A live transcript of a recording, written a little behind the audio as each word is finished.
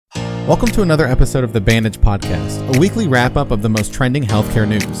Welcome to another episode of the Bandage Podcast, a weekly wrap-up of the most trending healthcare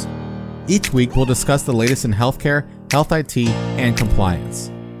news. Each week, we'll discuss the latest in healthcare, health IT, and compliance.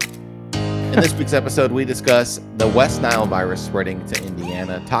 In this week's episode, we discuss the West Nile virus spreading to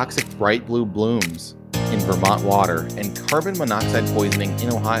Indiana, toxic bright blue blooms in Vermont water, and carbon monoxide poisoning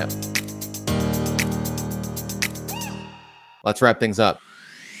in Ohio. Let's wrap things up.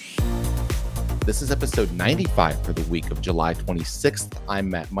 This is episode 95 for the week of July 26th.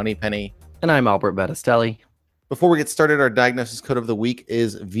 I'm Matt Moneypenny. And I'm Albert Battistelli. Before we get started, our diagnosis code of the week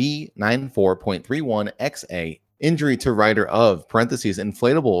is V94.31XA. Injury to rider of, parentheses,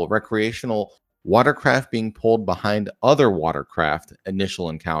 inflatable recreational watercraft being pulled behind other watercraft, initial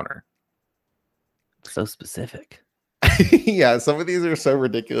encounter. So specific. Yeah, some of these are so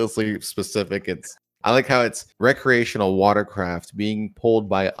ridiculously specific. I like how it's recreational watercraft being pulled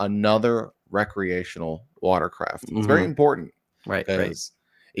by another recreational watercraft. It's very important. Right.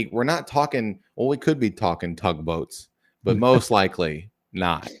 We're not talking, well, we could be talking tugboats, but most likely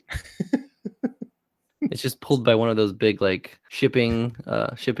not. It's just pulled by one of those big like shipping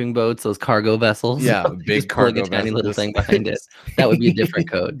boats, those cargo vessels. Yeah, big cargo, a tiny little thing behind it. That would be a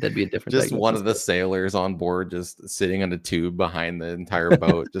different code. That'd be a different. Just one of the sailors on board, just sitting on a tube behind the entire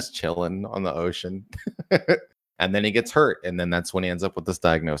boat, just chilling on the ocean. And then he gets hurt, and then that's when he ends up with this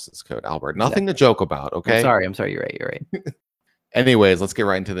diagnosis code. Albert, nothing to joke about. Okay. I'm sorry. You're right. Anyways, let's get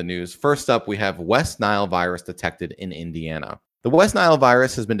right into the news. First up, we have West Nile virus detected in Indiana. The West Nile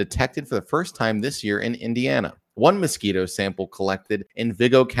virus has been detected for the first time this year in Indiana. One mosquito sample collected in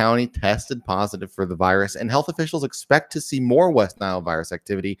Vigo County tested positive for the virus, and health officials expect to see more West Nile virus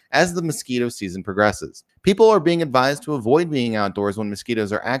activity as the mosquito season progresses. People are being advised to avoid being outdoors when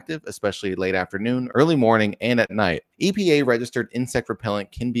mosquitoes are active, especially late afternoon, early morning, and at night. EPA-registered insect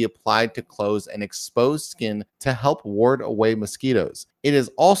repellent can be applied to clothes and exposed skin to help ward away mosquitoes. It is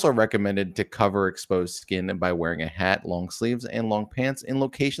also recommended to cover exposed skin by wearing a hat, long sleeves, and long pants in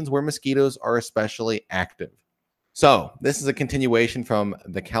locations where mosquitoes are especially active. So this is a continuation from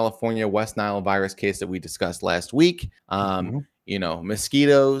the California West Nile virus case that we discussed last week.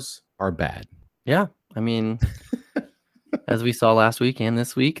 Mosquitoes are bad. Yeah. I mean, as we saw last week and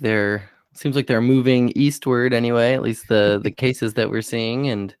this week, seems like they're moving eastward anyway, at least the cases that we're seeing.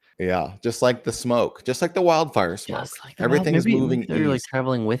 And yeah, just like the smoke, just like the wildfire smoke. Everything's moving they're east. Like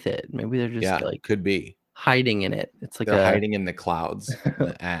traveling with it. Maybe they're just could be hiding in it. It's like they're hiding in the clouds,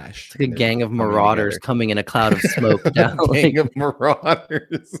 the ash. It's like a gang of marauders coming in a cloud of smoke down. Gang of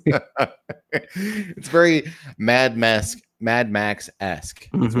marauders. It's very Mad Max-esque.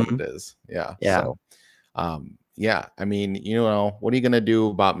 That's what it is. Yeah. So, I mean, what are you gonna do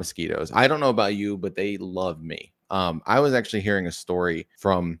about mosquitoes? I don't know about you, but they love me. I was actually hearing a story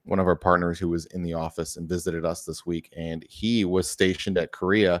from one of our partners who was in the office and visited us this week, and he was stationed at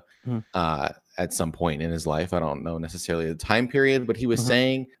Korea at some point in his life. I don't know necessarily the time period, but he was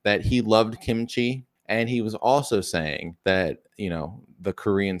saying that he loved kimchi, and he was also saying that, the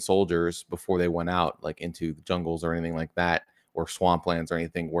Korean soldiers, before they went out like into the jungles or anything like that, or swamplands or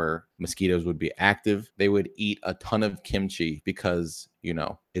anything where mosquitoes would be active, they would eat a ton of kimchi because,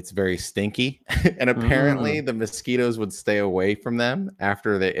 it's very stinky. And apparently the mosquitoes would stay away from them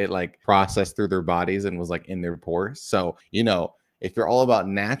after it processed through their bodies and was in their pores. So, if you're all about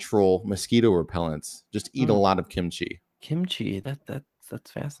natural mosquito repellents, just eat a lot of kimchi. Kimchi,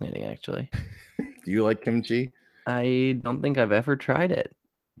 that's fascinating, actually. Do you like kimchi? I don't think I've ever tried it.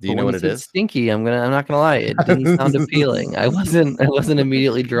 Do you know what it is? Stinky. I'm not gonna lie. It didn't sound appealing. I wasn't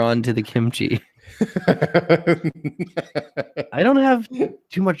immediately drawn to the kimchi. I don't have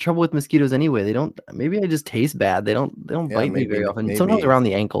too much trouble with mosquitoes anyway. Maybe I just taste bad. They don't bite me very often. Sometimes around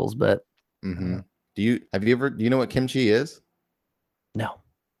the ankles, but do you know what kimchi is? No.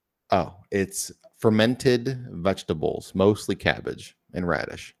 Oh, it's fermented vegetables, mostly cabbage and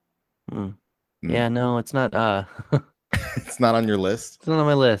radish. Yeah, no, it's not It's not on your list? It's not on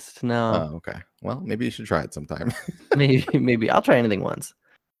my list. No. Oh, okay. Well, maybe you should try it sometime. Maybe. I'll try anything once.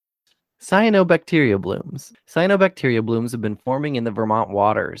 Cyanobacteria blooms. Cyanobacteria blooms have been forming in the Vermont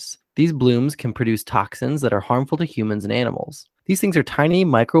waters. These blooms can produce toxins that are harmful to humans and animals. These things are tiny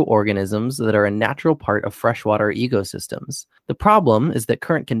microorganisms that are a natural part of freshwater ecosystems. The problem is that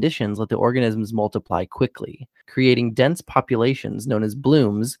current conditions let the organisms multiply quickly, creating dense populations known as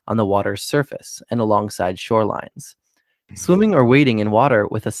blooms on the water's surface and alongside shorelines. Swimming or wading in water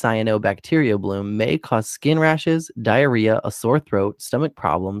with a cyanobacteria bloom may cause skin rashes, diarrhea, a sore throat, stomach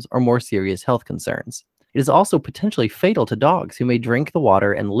problems, or more serious health concerns. It is also potentially fatal to dogs who may drink the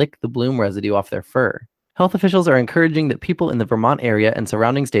water and lick the bloom residue off their fur. Health officials are encouraging that people in the Vermont area and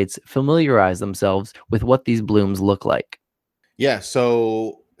surrounding states familiarize themselves with what these blooms look like. Yeah,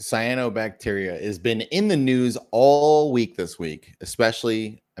 so cyanobacteria has been in the news all week this week,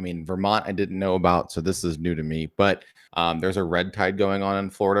 especially, I mean, Vermont, I didn't know about, so this is new to me, but there's a red tide going on in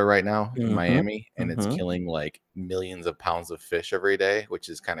Florida right now in Miami, and it's killing like millions of pounds of fish every day, which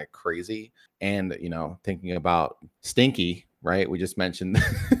is kind of crazy. And, thinking about stinky, right? We just mentioned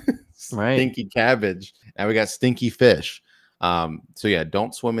stinky cabbage. Now we got stinky fish. So yeah,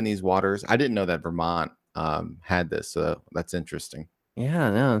 don't swim in these waters. I didn't know that Vermont had this, so that's interesting. Yeah,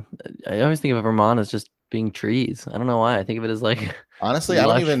 no, I always think of Vermont as just being trees. I don't know why. I think of it as like honestly, I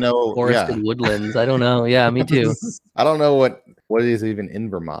don't even know forested woodlands. I don't know. Yeah, me too. I don't know what is even in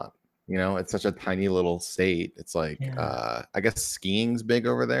Vermont. It's such a tiny little state. It's like I guess skiing's big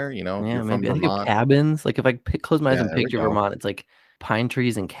over there. Yeah, maybe I think of cabins. Like if I close my eyes and picture Vermont, it's like pine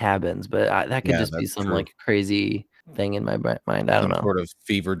trees and cabins. But that could just be some like crazy thing in my mind. I don't know. Sort of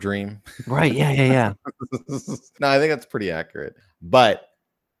fever dream. Right. Yeah. No, I think that's pretty accurate. But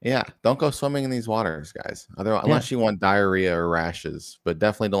yeah, don't go swimming in these waters, guys. Unless you want diarrhea or rashes. But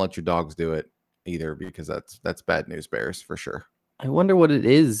definitely don't let your dogs do it either, because that's bad news bears for sure. I wonder what it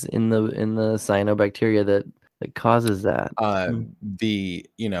is in the cyanobacteria that causes that.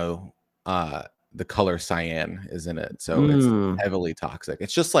 The color cyan is in it, so it's heavily toxic.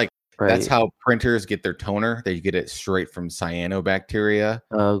 It's just like that's how printers get their toner. They get it straight from cyanobacteria.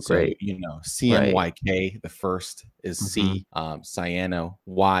 Oh, great. So, CMYK, the first is C. Cyano,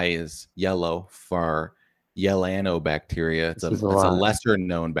 Y is yellow for Yelanobacteria. It's a lesser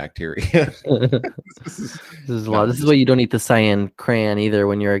known bacteria. This is a lot. This is why you don't eat the cyan crayon either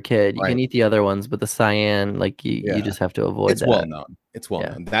when you're a kid. You can eat the other ones, but the cyan, you just have to avoid that. Well known. It's well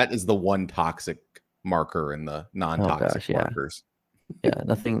known. That is the one toxic marker in the non-toxic markers. Yeah,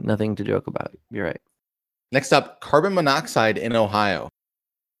 nothing to joke about. You're right. Next up, carbon monoxide in Ohio.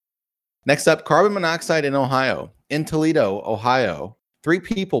 In Toledo, Ohio, 3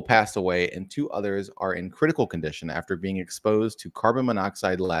 people passed away and 2 others are in critical condition after being exposed to carbon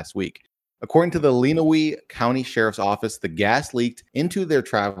monoxide last week. According to the Lenawee County Sheriff's Office, the gas leaked into their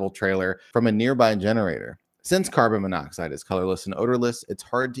travel trailer from a nearby generator. Since carbon monoxide is colorless and odorless, it's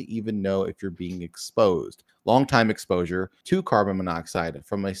hard to even know if you're being exposed. Long-time exposure to carbon monoxide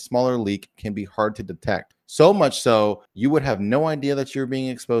from a smaller leak can be hard to detect. So much so, you would have no idea that you're being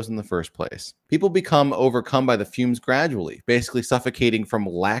exposed in the first place. People become overcome by the fumes gradually, basically suffocating from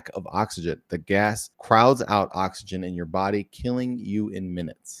lack of oxygen. The gas crowds out oxygen in your body, killing you in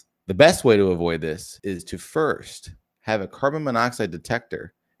minutes. The best way to avoid this is to first have a carbon monoxide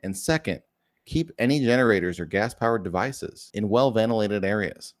detector, and second, keep any generators or gas-powered devices in well-ventilated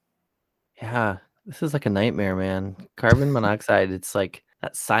areas. Yeah, this is like a nightmare, man. Carbon monoxide, it's like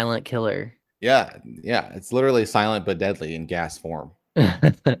that silent killer. Yeah, it's literally silent but deadly in gas form.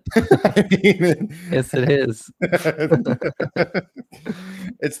 Yes, it is.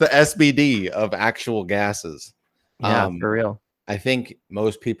 It's the SBD of actual gases. Yeah, for real. I think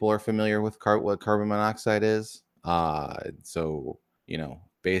most people are familiar with what carbon monoxide is. So,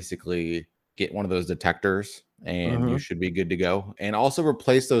 basically get one of those detectors and you should be good to go. And also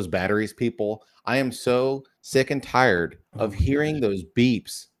replace those batteries, people. I am so sick and tired of hearing those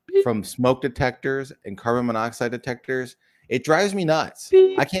beeps from smoke detectors and carbon monoxide detectors. It drives me nuts.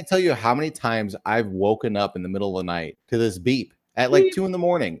 Beep. I can't tell you how many times I've woken up in the middle of the night to this beep at like 2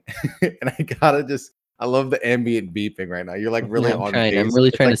 a.m. And I love the ambient beeping right now. You're like really on pace. I'm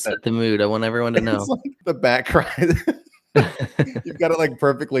really trying to set the mood. I want everyone to know. It's like the back cry. You've got it like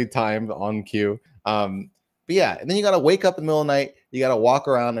perfectly timed on cue. But yeah, and then you got to wake up in the middle of the night. You got to walk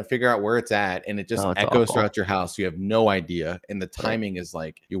around and figure out where it's at. And it just echoes throughout your house. You have no idea. And the timing is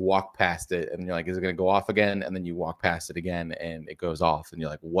like you walk past it and you're like, is it going to go off again? And then you walk past it again and it goes off. And you're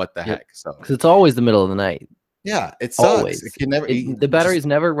like, what the heck? So because it's always the middle of the night. Yeah, it sucks. Always. It can never. The batteries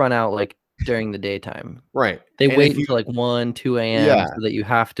never run out like during the daytime. Right. They wait until like 1, 2 a.m. So that you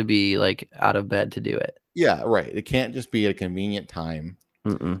have to be like out of bed to do it. Yeah, right. It can't just be a convenient time.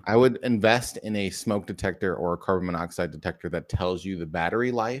 I would invest in a smoke detector or a carbon monoxide detector that tells you the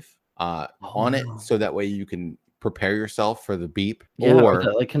battery life on it, so that way you can prepare yourself for the beep. Yeah, or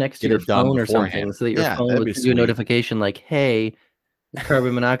that like connects to your phone or something, so that your phone will give you a notification like, "Hey, the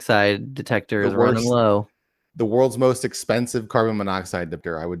carbon monoxide detector is running low." The world's most expensive carbon monoxide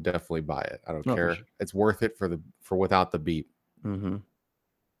detector. I would definitely buy it. I don't care. Sure. It's worth it for without the beep. And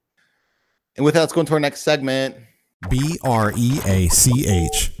with that, let's go into our next segment. BREACH,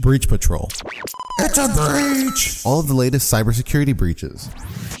 Breach Patrol. It's a breach! All of the latest cybersecurity breaches.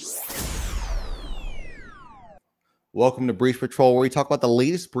 Welcome to Breach Patrol, where we talk about the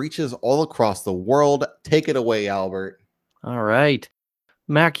latest breaches all across the world. Take it away, Albert. All right.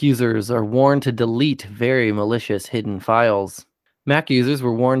 Mac users are warned to delete very malicious hidden files. Mac users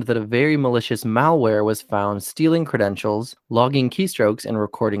were warned that a very malicious malware was found stealing credentials, logging keystrokes, and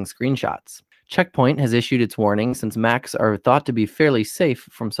recording screenshots. Check Point has issued its warning since Macs are thought to be fairly safe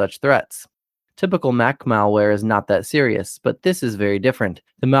from such threats. Typical Mac malware is not that serious, but this is very different.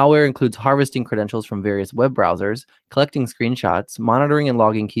 The malware includes harvesting credentials from various web browsers, collecting screenshots, monitoring and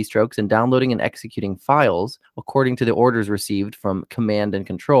logging keystrokes, and downloading and executing files according to the orders received from Command and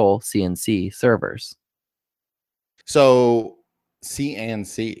Control (CNC) servers. So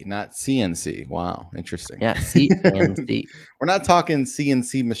CNC, not CNC. Wow, interesting. Yeah, CNC. We're not talking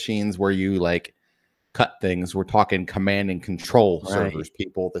CNC machines where you like cut things. We're talking command and control servers,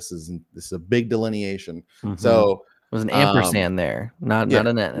 people. This is a big delineation. Mm-hmm. So it was an ampersand there, not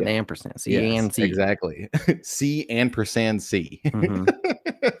an ampersand. CNC. Yes, exactly. C ampersand C.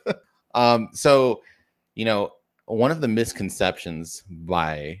 Mm-hmm. So, one of the misconceptions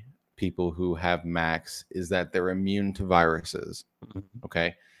by people who have Macs is that they're immune to viruses.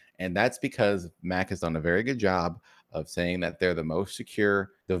 Okay. And that's because Mac has done a very good job of saying that they're the most secure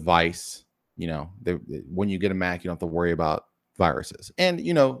device. When you get a Mac, you don't have to worry about viruses. And,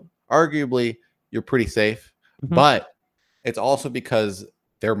 arguably, you're pretty safe. Mm-hmm. But it's also because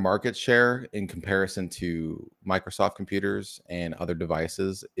their market share in comparison to Microsoft computers and other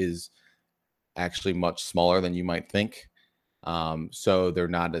devices is actually much smaller than you might think. So they're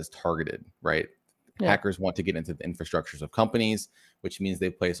not as targeted, right? Yeah. Hackers want to get into the infrastructures of companies, which means they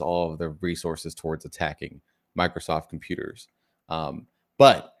place all of their resources towards attacking Microsoft computers.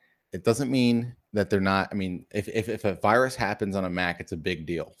 But it doesn't mean that they're not. I mean, if a virus happens on a Mac, it's a big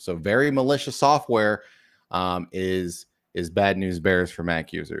deal. So very malicious software is bad news bears for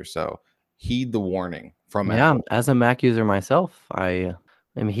Mac users. So heed the warning from Apple. As a Mac user myself, I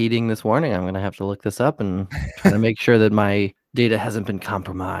am heeding this warning. I'm going to have to look this up and try to make sure that my data hasn't been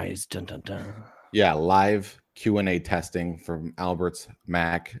compromised. Dun, dun, dun. Yeah, live Q&A testing from Albert's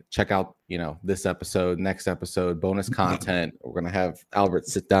Mac. Check out, this episode, next episode, bonus content. We're going to have Albert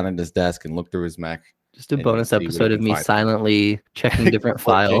sit down at his desk and look through his Mac. Just a bonus episode of me silently checking different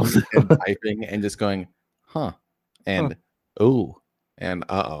files. And typing and just going, and ooh, and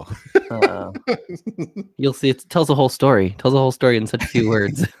uh-oh. You'll see, it tells a whole story. It tells a whole story in such a few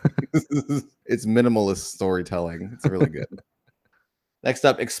words. It's minimalist storytelling. It's really good. Next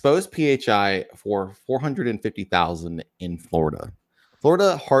up, exposed PHI for $450,000 in Florida.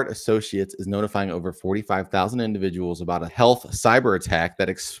 Florida Heart Associates is notifying over 45,000 individuals about a health cyber attack that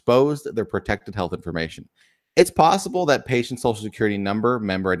exposed their protected health information. It's possible that patient social security number,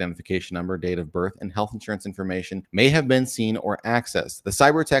 member identification number, date of birth, and health insurance information may have been seen or accessed. The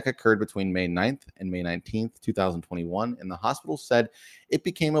cyber attack occurred between May 9th and May 19th, 2021, and the hospital said it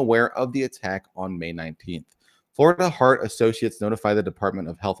became aware of the attack on May 19th. Florida Heart Associates notified the Department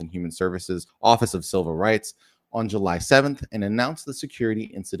of Health and Human Services Office of Civil Rights on July 7th and announced the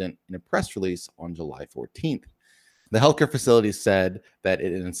security incident in a press release on July 14th. The healthcare facility said that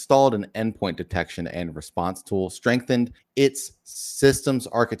it installed an endpoint detection and response tool, strengthened its systems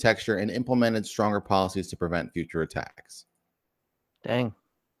architecture, and implemented stronger policies to prevent future attacks. Dang.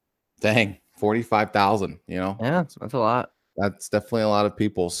 45,000, Yeah, that's a lot. That's definitely a lot of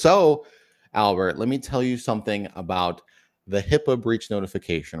people. So, Albert, let me tell you something about the HIPAA breach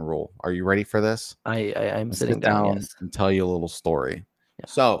notification rule. Are you ready for this? I'm sitting down, yes. And tell you a little story. Yeah.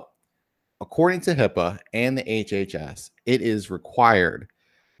 So, according to HIPAA and the HHS, it is required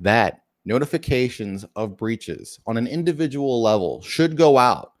that notifications of breaches on an individual level should go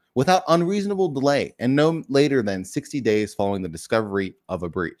out without unreasonable delay and no later than 60 days following the discovery of a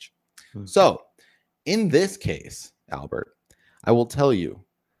breach. Mm-hmm. So, in this case, Albert, I will tell you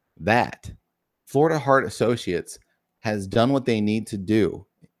that Florida Heart Associates has done what they need to do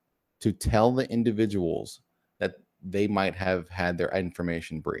to tell the individuals that they might have had their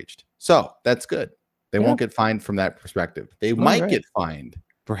information breached. So that's good. They won't get fined from that perspective. They might get fined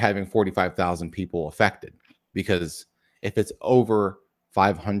for having 45,000 people affected, because if it's over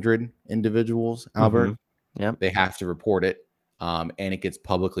 500 individuals, Albert, they have to report it, and it gets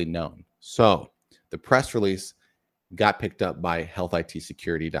publicly known. So the press release got picked up by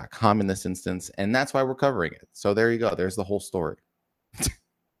healthitsecurity.com in this instance, and that's why we're covering it. So there you go. There's the whole story.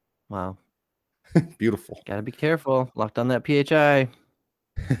 Wow. Beautiful. Gotta be careful. Locked on that PHI.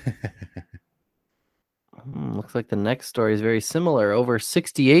 Looks like the next story is very similar. Over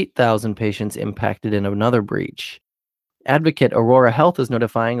 68,000 patients impacted in another breach. Advocate Aurora Health is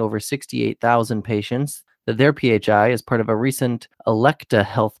notifying over 68,000 patients that their PHI is part of a recent Electa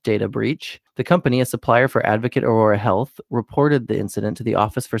Health data breach. The company, a supplier for Advocate Aurora Health, reported the incident to the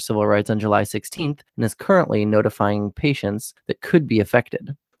Office for Civil Rights on July 16th and is currently notifying patients that could be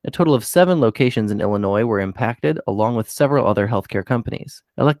affected. A total of 7 locations in Illinois were impacted, along with several other healthcare companies.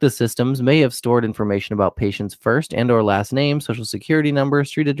 Electa systems may have stored information about patients' first and or last name, social security number,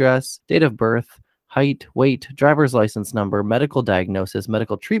 street address, date of birth, height, weight, driver's license number, medical diagnosis,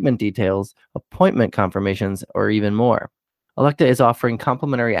 medical treatment details, appointment confirmations, or even more. Electa is offering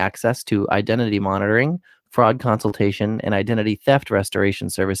complimentary access to identity monitoring, fraud consultation, and identity theft restoration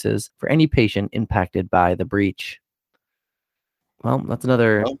services for any patient impacted by the breach. Well, that's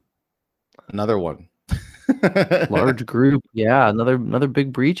another one. large group. Yeah, another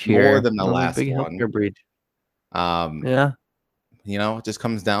big breach here. More than the another last big one. Healthcare breach. Yeah. It just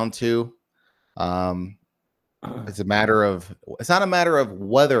comes down to it's not a matter of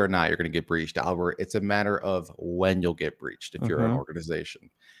whether or not you're going to get breached, Albert. It's a matter of when you'll get breached if you're an organization.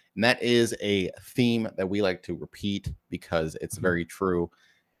 And that is a theme that we like to repeat because it's very true.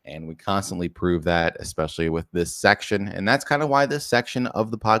 And we constantly prove that, especially with this section. And that's kind of why this section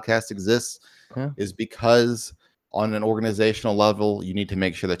of the podcast exists, is because on an organizational level, you need to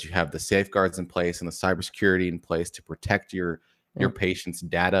make sure that you have the safeguards in place and the cybersecurity in place to protect your patient's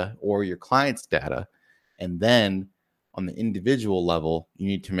data or your client's data. And then on the individual level, you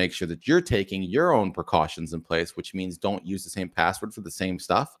need to make sure that you're taking your own precautions in place, which means don't use the same password for the same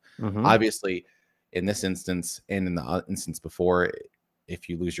stuff. Obviously, in this instance and in the instance before, if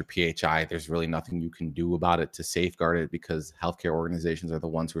you lose your PHI, there's really nothing you can do about it to safeguard it because healthcare organizations are the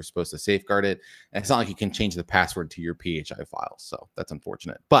ones who are supposed to safeguard it. And it's not like you can change the password to your PHI file. So that's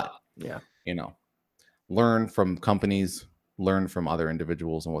unfortunate. But, learn from companies, learn from other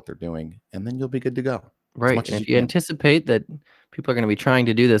individuals and what they're doing, and then you'll be good to go. Right. And if you anticipate that people are going to be trying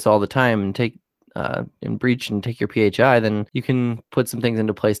to do this all the time and take and breach and take your PHI, then you can put some things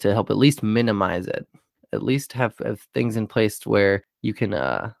into place to help at least minimize it. At least have things in place where you can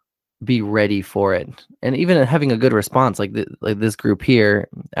be ready for it. And even having a good response like this group here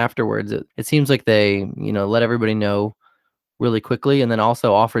afterwards, it seems like they, let everybody know really quickly and then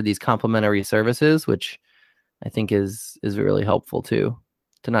also offer these complimentary services, which I think is really helpful too.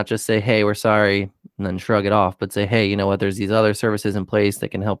 To not just say, hey, we're sorry, and then shrug it off, but say, hey, you know what, there's these other services in place that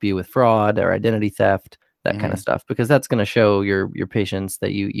can help you with fraud or identity theft, that kind of stuff, because that's going to show your patients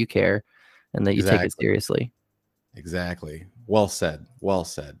that you care and that you take it seriously. Exactly. Well said. Well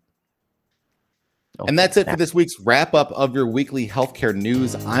said. Okay. And that's it for this week's wrap up of your weekly healthcare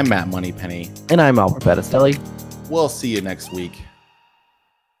news. I'm Matt Moneypenny. And I'm Albert Battistelli. We'll see you next week.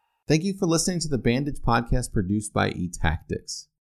 Thank you for listening to the Bandage Podcast produced by eTactics.